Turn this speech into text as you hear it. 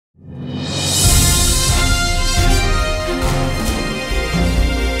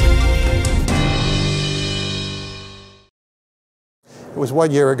was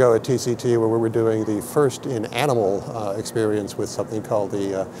 1 year ago at TCT where we were doing the first in animal experience with something called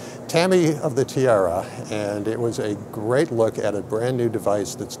the TAMI of the tiara, and it was a great look at a brand new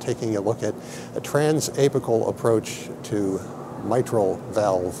device that's taking a look at a transapical approach to mitral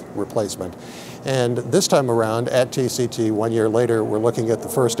valve replacement. And this time around at TCT, 1 year later, we're looking at the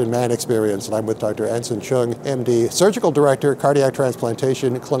first in man experience, and I'm with Dr. Anson Cheung, MD, Surgical Director, Cardiac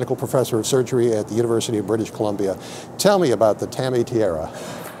Transplantation, Clinical Professor of Surgery at the University of British Columbia. Tell me about the TAMI tiara.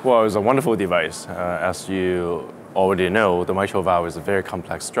 Well, it's a wonderful device. As you already know, the mitral valve is a very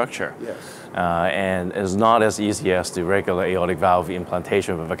complex structure. Yes. And it's not as easy as the regular aortic valve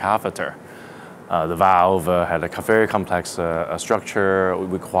implantation with a catheter. The valve had a very complex structure,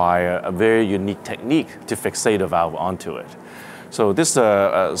 require a very unique technique to fixate the valve onto it. So this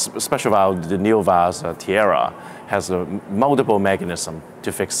special valve, the neovasc tiara, has a multiple mechanism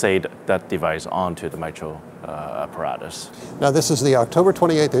to fixate that device onto the mitral apparatus. Now this is the October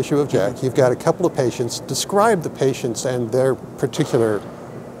 28th issue of JACC. You've got a couple of patients. Describe the patients and their particular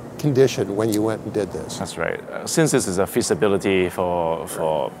condition when you went and did this. That's right. Since this is a feasibility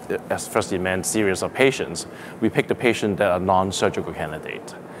for as first-in-man series of patients, we picked a patient that are non-surgical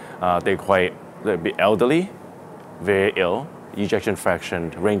candidate. They'll be elderly, very ill. Ejection fraction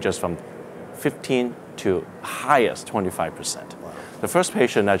ranges from 15 to highest 25%. Wow. The first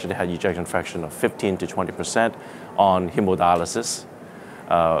patient actually had ejection fraction of 15 to 20% on hemodialysis,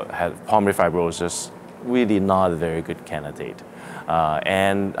 had pulmonary fibrosis, really not a very good candidate.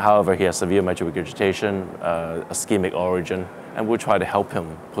 And however, he has severe mitral regurgitation, ischemic origin, and we'll try to help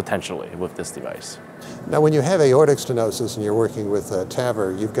him potentially with this device. Now when you have aortic stenosis and you're working with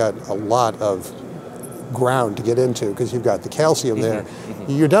TAVR, you've got a lot of ground to get into because you've got the calcium there.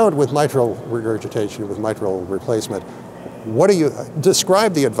 You don't with mitral regurgitation, with mitral replacement. What do you,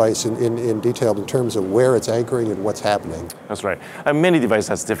 describe the device in detail in terms of where it's anchoring and what's happening? That's right. Many devices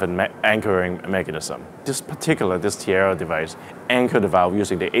has different anchoring mechanism. This tiara device anchored the valve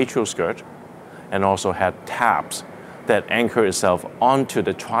using the atrial skirt and also had tabs that anchor itself onto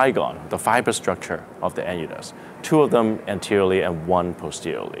the trigon, the fiber structure of the annulus. 2 of them anteriorly and 1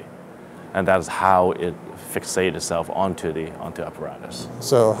 posteriorly. And that's how it fixated itself onto the apparatus.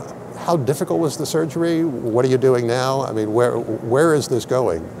 So how difficult was the surgery? What are you doing now? I mean, where is this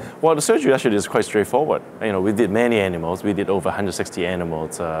going? Well, the surgery actually is quite straightforward. You know, we did many animals. We did over 160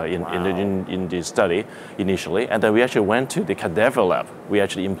 animals in the study initially, and then we actually went to the cadaver lab. We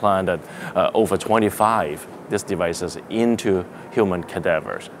actually implanted over 25 these devices into human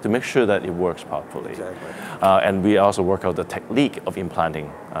cadavers to make sure that it works properly. Exactly. And we also work out the technique of implanting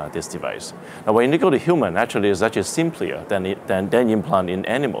this device. Now, when you go to human, actually, it's actually simpler than implant in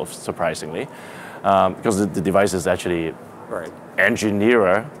animals, surprisingly, because the device is actually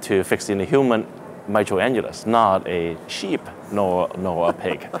engineered to fix in a human mitral annulus, not a sheep nor a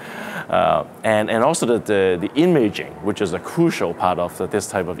pig. And also the imaging, which is a crucial part of this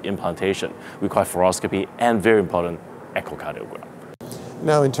type of implantation, require fluoroscopy and, very important, echocardiogram.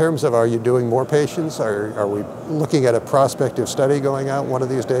 Now, in terms of, are you doing more patients? Are we looking at a prospective study going out one of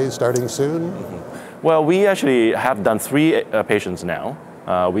these days, starting soon? Well, we actually have done 3 patients now.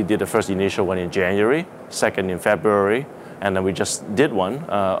 We did the first initial one in January, second in February, and then we just did one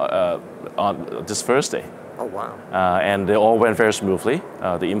on this Thursday. Oh, wow. And they all went very smoothly.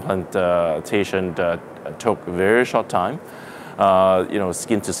 The implantation took a very short time,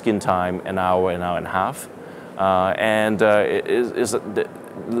 skin to skin time, an hour and a half. And it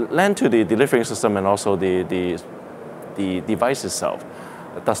lent to the delivering system and also the device itself.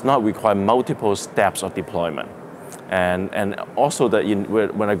 It does not require multiple steps of deployment. And also that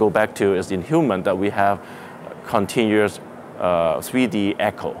when I go back to is in human that we have continuous 3D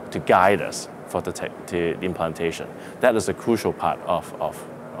echo to guide us for the implantation. That is a crucial part of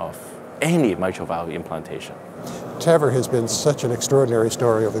any mitral valve implantation. TAVR has been such an extraordinary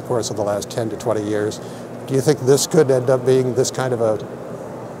story over the course of the last 10 to 20 years. Do you think this could end up being this kind of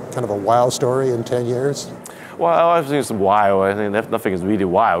a wow story in 10 years? Well, I think it's wild. I think nothing is really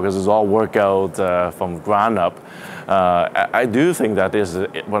wild because it's all worked out from ground up. I do think that this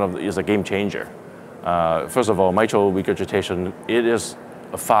is a game changer. First of all, mitral regurgitation, it is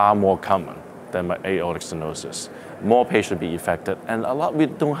far more common than aortic stenosis. More patients be affected, and we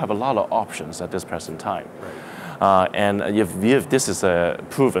don't have a lot of options at this present time. Right. And if this is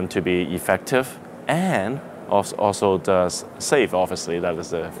proven to be effective and also does safe, obviously, that is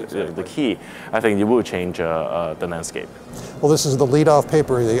the key. I think it will change the landscape. Well, this is the lead-off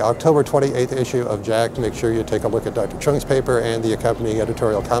paper, the October 28th issue of JACC. Make sure you take a look at Dr. Cheung's paper and the accompanying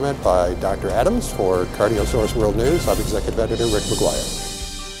editorial comment by Dr. Adams. For CardioSource World News, I'm Executive Editor Rick McGuire.